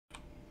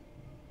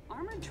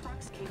Armored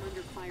trucks came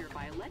under fire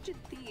by alleged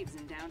thieves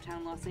in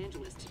downtown Los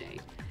Angeles today.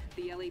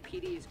 The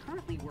LAPD is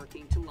currently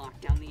working to lock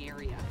down the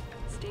area.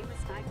 Stay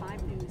with Sky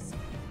 5 News.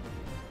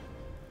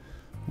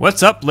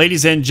 What's up,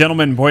 ladies and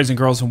gentlemen, boys and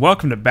girls, and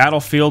welcome to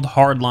Battlefield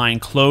Hardline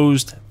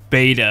Closed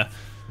Beta.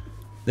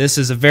 This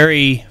is a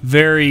very,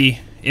 very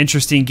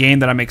interesting game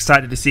that I'm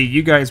excited to see.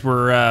 You guys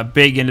were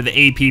big into the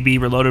APB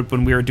Reloaded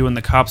when we were doing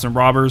the cops and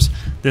robbers.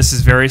 This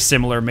is very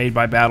similar, made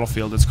by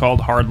Battlefield. It's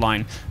called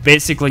Hardline.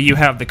 Basically, you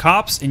have the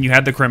cops and you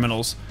have the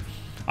criminals.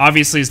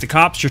 Obviously, as the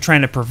cops, you're trying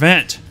to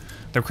prevent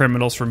the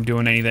criminals from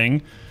doing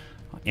anything.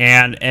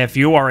 And if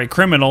you are a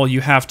criminal,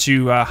 you have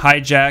to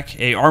hijack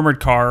a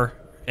armored car,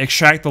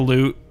 extract the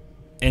loot,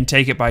 and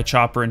take it by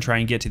chopper and try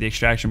and get to the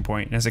extraction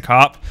point. And as a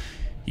cop,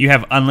 you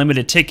have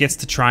unlimited tickets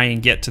to try and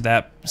get to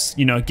that,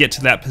 get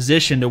to that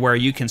position to where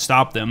you can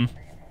stop them.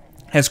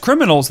 As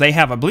criminals, they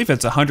have, I believe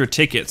it's 100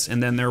 tickets,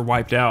 and then they're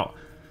wiped out.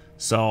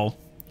 So,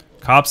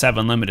 cops have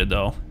unlimited,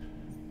 though.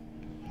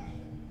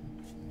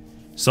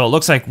 So it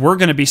looks like we're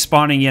going to be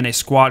spawning in a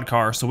squad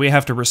car, so we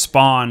have to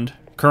respond.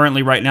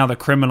 Currently, right now, the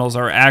criminals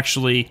are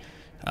actually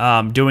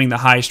doing the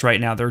heist right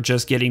now. They're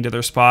just getting to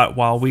their spot,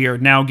 while we are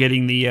now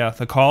getting the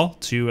call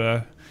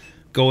to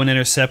go and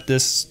intercept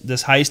this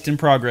heist in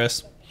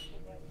progress.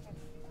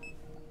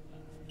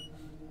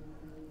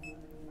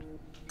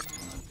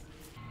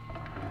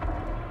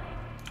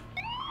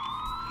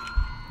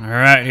 All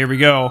right, here we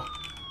go.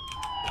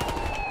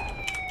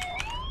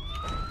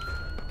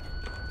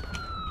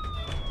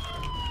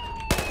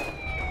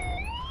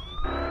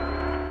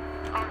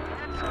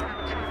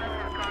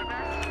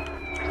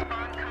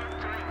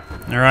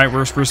 All right,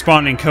 we're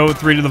responding code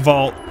 3 to the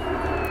vault.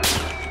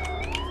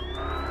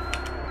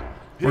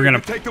 We're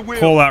gonna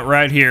pull out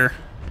right here.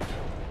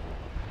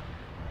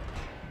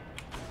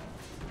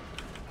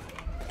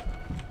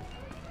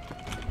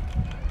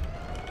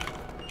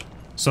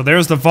 So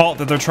there's the vault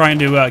that they're trying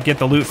to get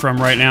the loot from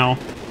right now.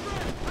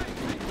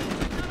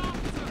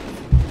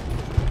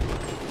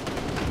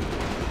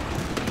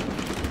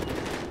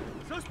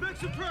 Suspect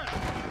suppressed.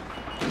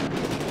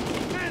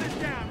 Man is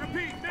down.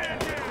 Repeat, man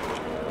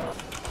down.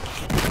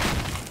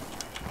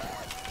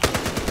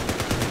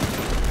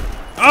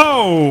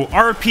 Oh,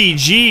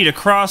 RPG'd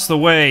across the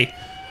way.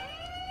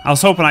 I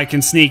was hoping I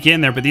can sneak in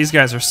there, but these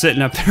guys are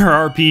sitting up there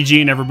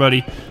RPGing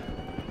everybody.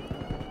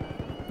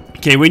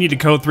 Okay, we need to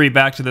code 3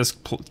 back to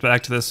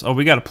this. Oh,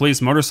 we got a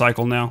police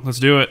motorcycle now. Let's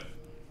do it.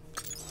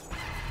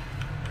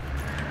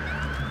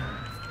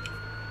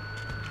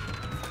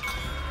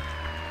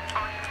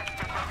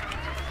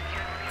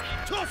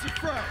 Toss it,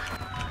 Fraps.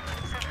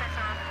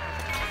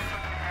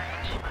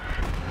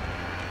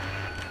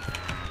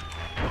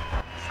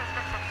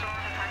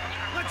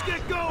 Let's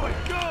get going.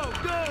 Go,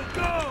 go,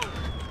 go.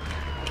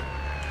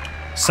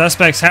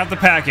 Suspects have the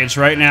package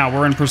right now.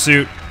 We're in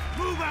pursuit.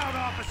 Move out,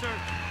 officer.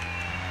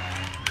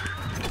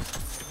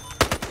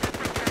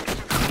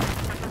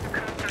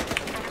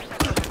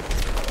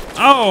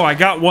 Oh, I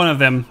got one of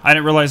them. I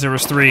didn't realize there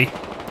was 3.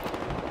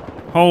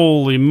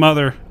 Holy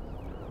mother.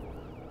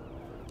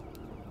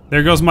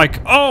 There goes my...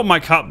 Oh, my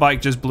cop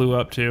bike just blew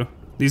up too.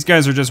 These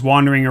guys are just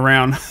wandering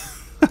around.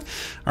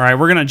 Alright,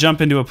 we're gonna jump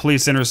into a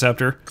police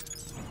interceptor.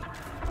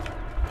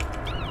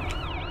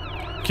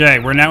 Okay,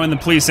 we're now in the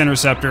police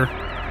interceptor.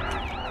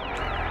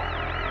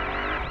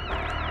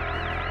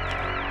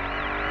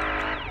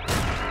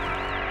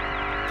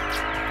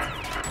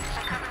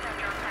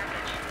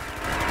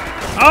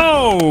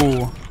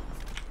 Oh!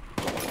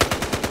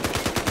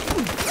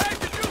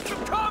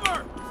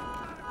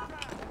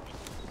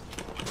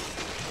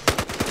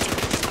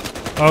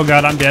 Oh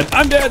god, I'm dead.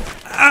 I'm dead!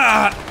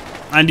 Ah!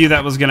 I knew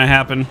that was gonna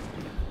happen.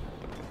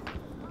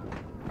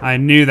 I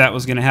knew that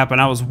was gonna happen.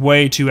 I was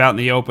way too out in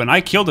the open.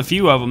 I killed a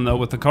few of them, though,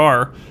 with the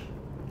car.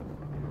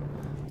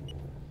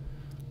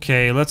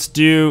 Okay, let's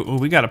do... Oh,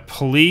 we got a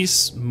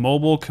police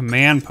mobile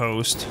command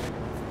post.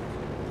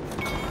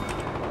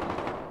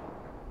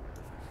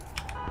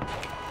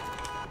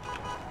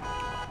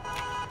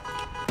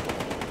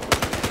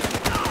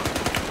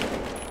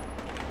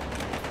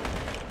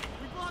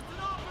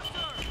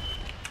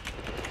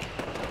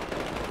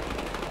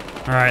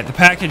 Alright, the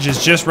package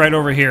is just right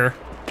over here.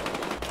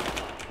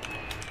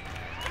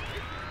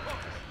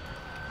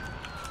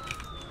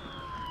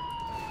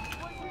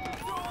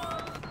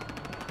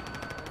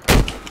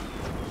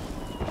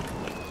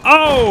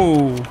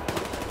 Oh!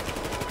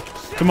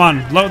 Come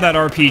on, load that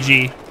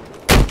RPG.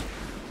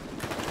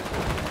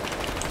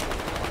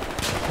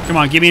 Come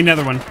on, give me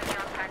another one.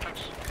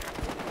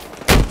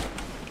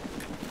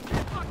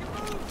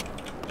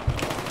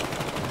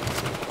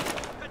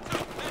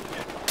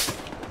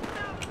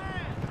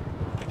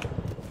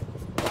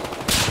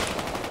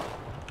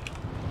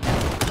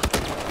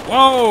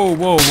 Whoa,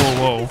 whoa, whoa,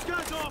 whoa.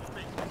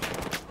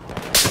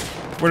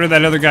 Where did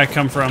that other guy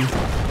come from?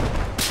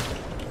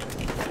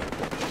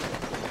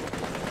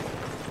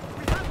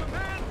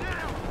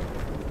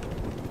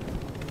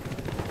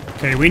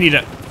 Okay, we need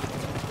to...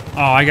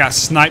 Oh, I got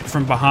sniped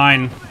from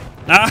behind.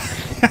 Ah,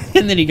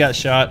 and then he got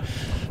shot.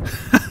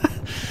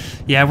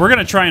 Yeah, we're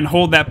gonna try and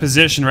hold that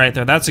position right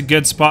there. That's a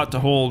good spot to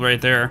hold right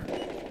there.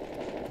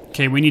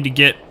 Okay, we need to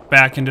get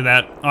back into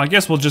that. Oh, I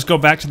guess we'll just go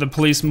back to the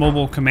police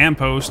mobile command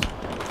post.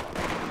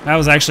 That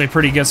was actually a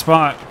pretty good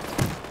spot.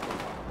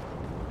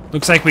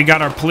 Looks like we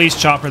got our police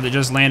chopper that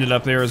just landed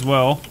up there as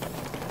well.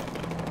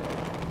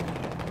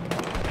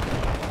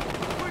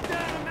 We're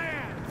down a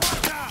man.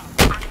 Watch out.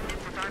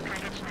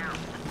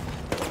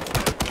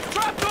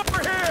 Trapped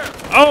over here.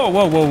 Oh,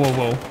 whoa, whoa, whoa,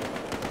 whoa.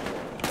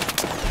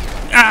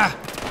 Ah!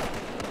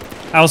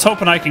 I was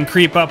hoping I can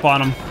creep up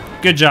on him.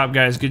 Good job,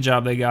 guys. Good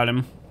job. They got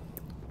him.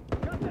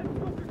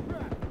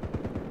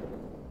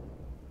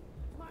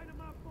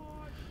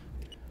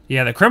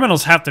 Yeah, the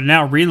criminals have to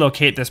now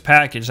relocate this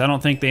package. I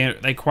don't think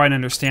they quite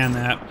understand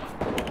that.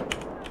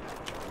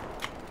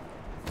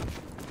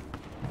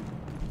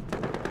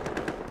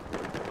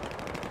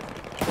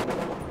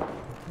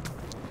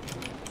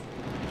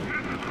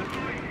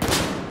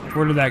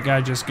 Where did that guy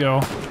just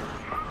go?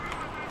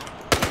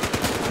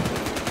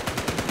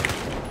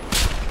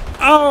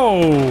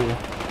 Oh!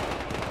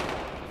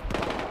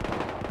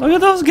 Look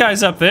at those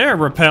guys up there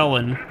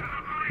rappelling.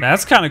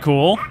 That's kind of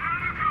cool.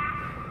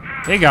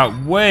 They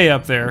got way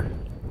up there.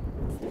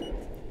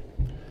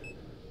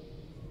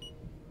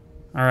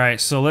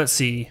 Alright, so let's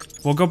see.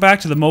 We'll go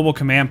back to the mobile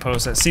command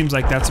post. That seems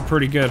like that's a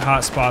pretty good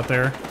hot spot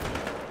there.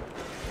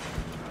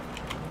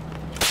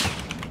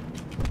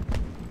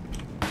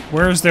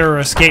 Where's their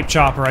escape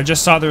chopper? I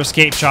just saw their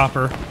escape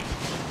chopper.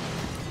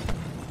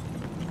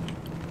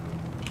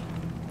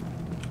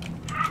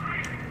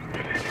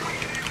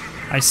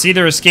 I see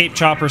their escape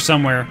chopper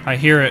somewhere. I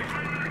hear it.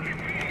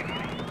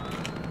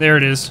 There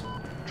it is.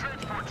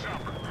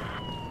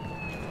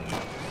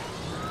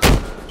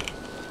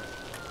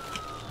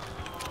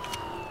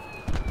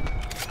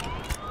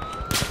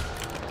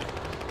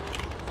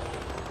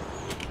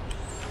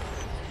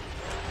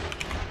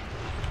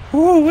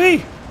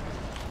 Woo-wee!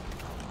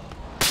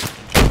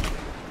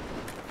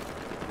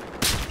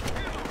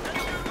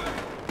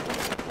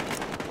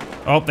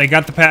 Oh, they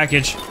got the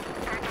package.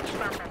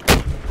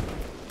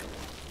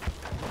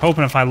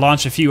 Hoping if I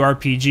launch a few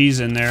RPGs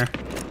in there.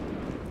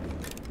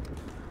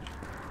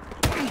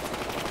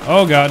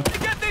 Oh god.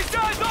 Get these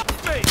guys off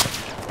me.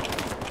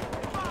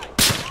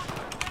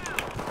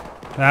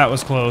 That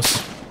was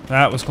close.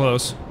 That was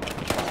close.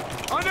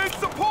 I need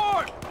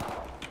support.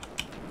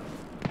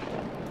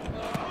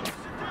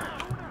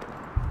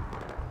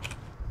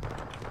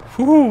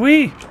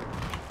 Woo-wee!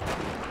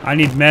 I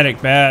need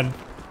medic bad.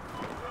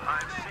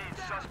 I've seen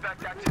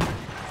suspect activity.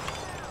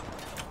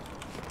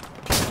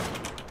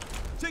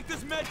 Take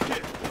this med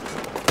kit.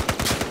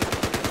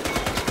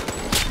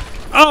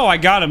 Oh, I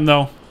got him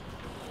though.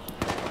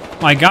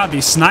 My god,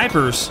 these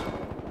snipers.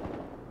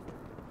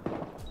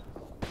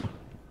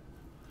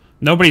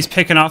 Nobody's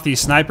picking off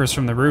these snipers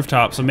from the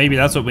rooftop, so maybe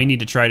that's what we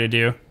need to try to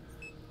do.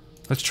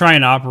 Let's try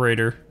an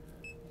operator.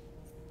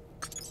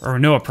 Or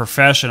no, a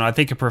professional. I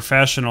think a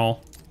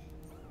professional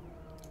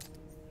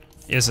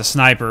is a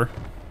sniper.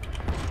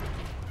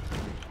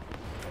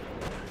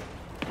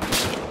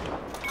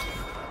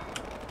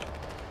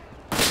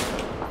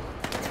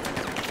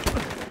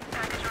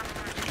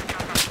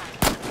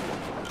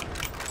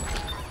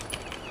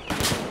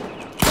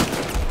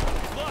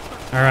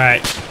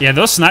 Alright. Yeah,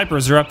 those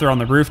snipers are up there on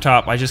the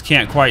rooftop. I just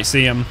can't quite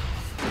see them.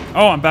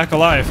 Oh, I'm back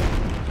alive.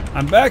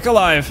 I'm back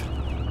alive.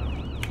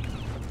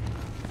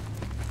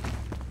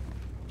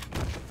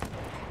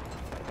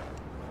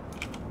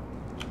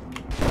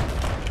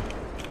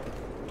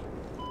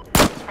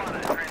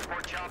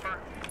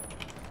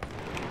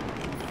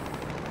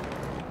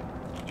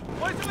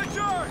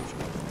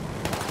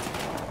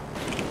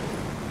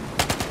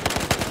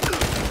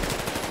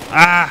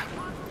 Ah!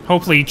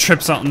 Hopefully he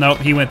tripped something. Nope,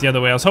 he went the other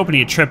way. I was hoping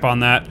he'd trip on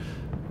that.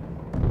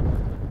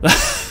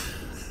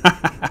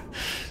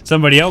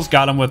 Somebody else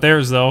got him with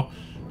theirs, though.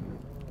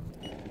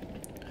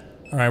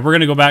 Alright, we're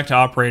gonna go back to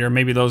operator.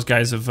 Maybe those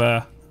guys have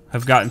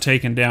gotten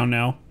taken down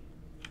now.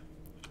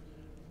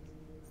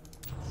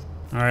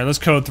 Alright, let's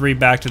code 3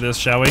 back to this,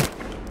 shall we?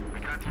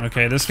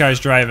 Okay, this guy's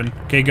driving.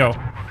 Okay, go.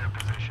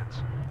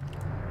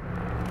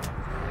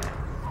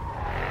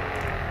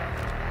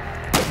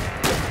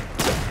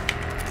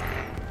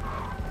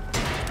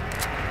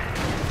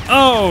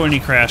 Oh, and he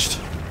crashed.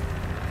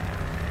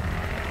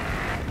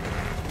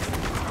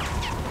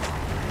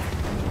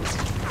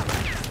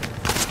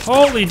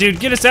 Holy dude,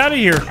 get us out of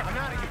here.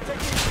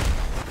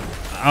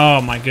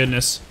 Oh my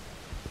goodness.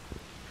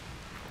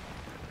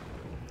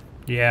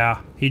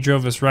 Yeah, he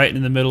drove us right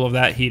in the middle of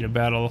that heat of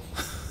battle.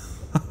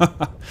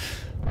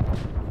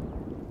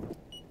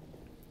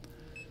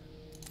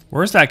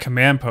 Where's that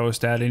command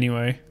post at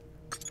anyway?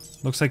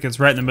 Looks like it's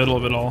right in the middle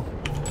of it all.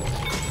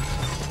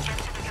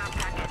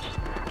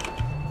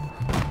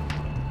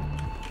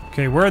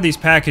 Okay, where are these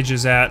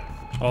packages at?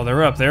 Oh,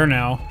 they're up there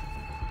now.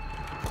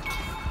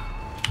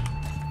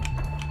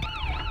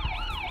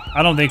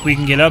 I don't think we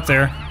can get up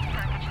there.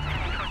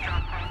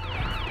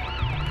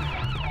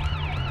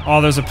 Oh,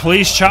 there's a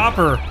police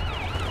chopper.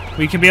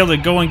 We could be able to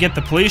go and get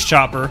the police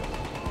chopper.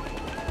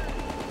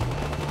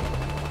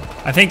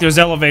 I think there's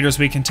elevators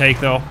we can take,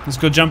 though. Let's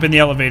go jump in the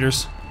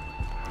elevators.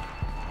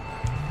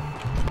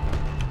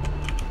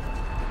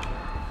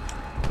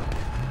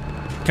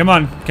 Come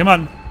on, come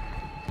on.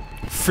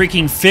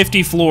 Freaking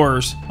 50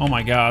 floors. Oh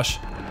my gosh.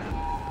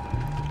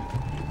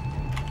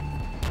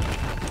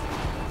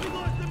 We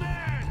lost the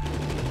man!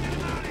 Get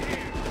him out of here!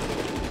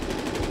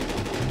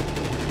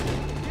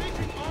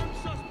 Engaging armed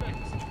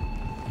suspects.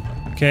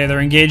 Okay, they're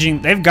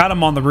engaging. They've got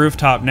them on the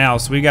rooftop now,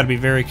 so we got to be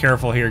very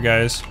careful here,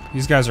 guys.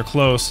 These guys are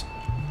close.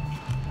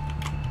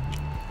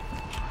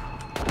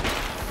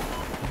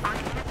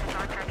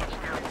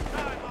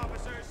 Time,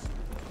 officers!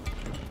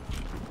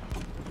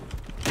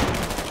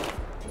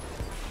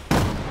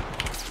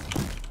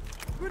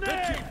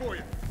 Grenade! For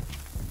you.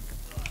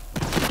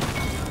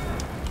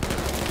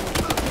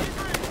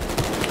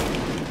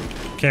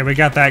 Okay, we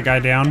got that guy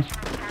down.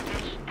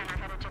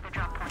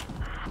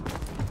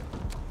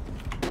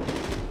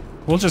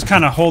 We'll just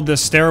kind of hold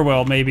this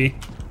stairwell, maybe.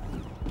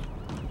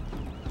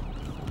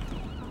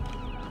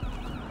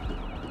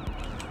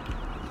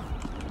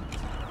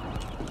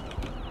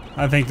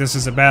 I think this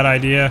is a bad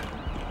idea.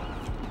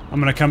 I'm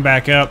gonna come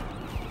back up.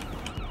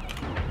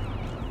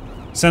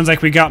 Sounds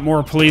like we got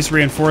more police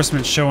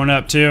reinforcements showing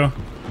up, too.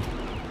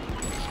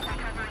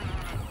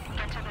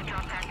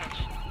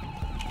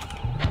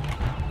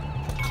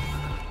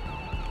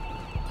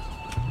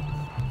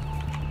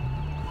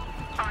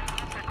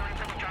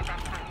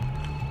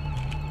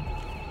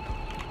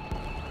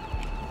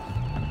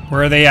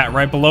 Where are they at?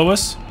 Right below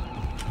us?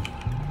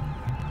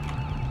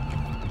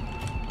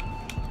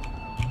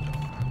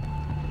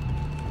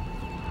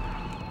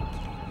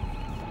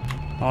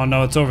 Oh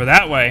no, it's over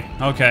that way.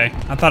 Okay,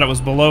 I thought it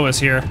was below us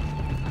here.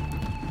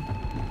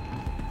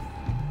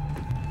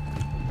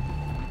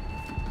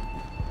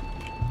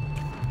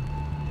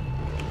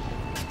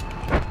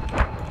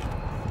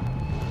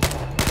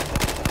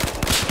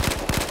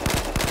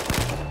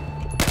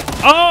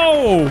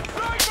 Oh!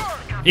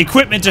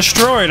 Equipment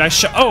destroyed.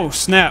 Oh,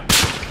 snap.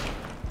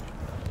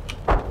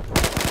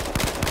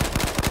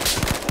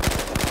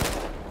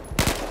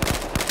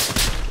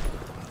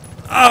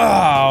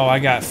 Oh, I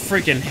got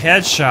freaking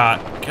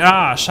headshot.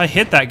 Gosh, I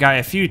hit that guy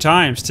a few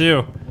times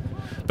too.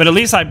 But at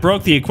least I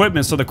broke the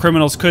equipment so the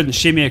criminals couldn't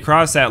shimmy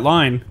across that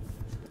line.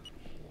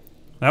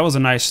 That was a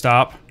nice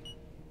stop.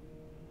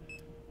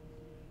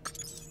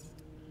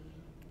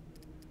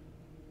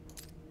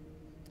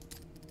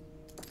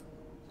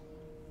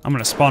 I'm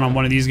gonna spawn on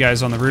one of these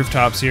guys on the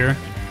rooftops here.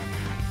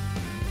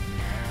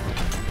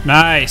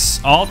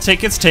 Nice. All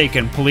tickets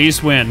taken.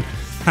 Police win.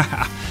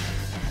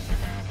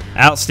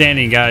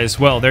 Outstanding, guys.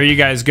 Well, there you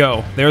guys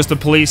go. There's the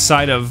police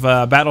side of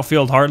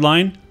Battlefield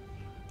Hardline.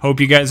 Hope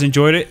you guys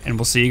enjoyed it, and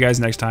we'll see you guys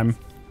next time.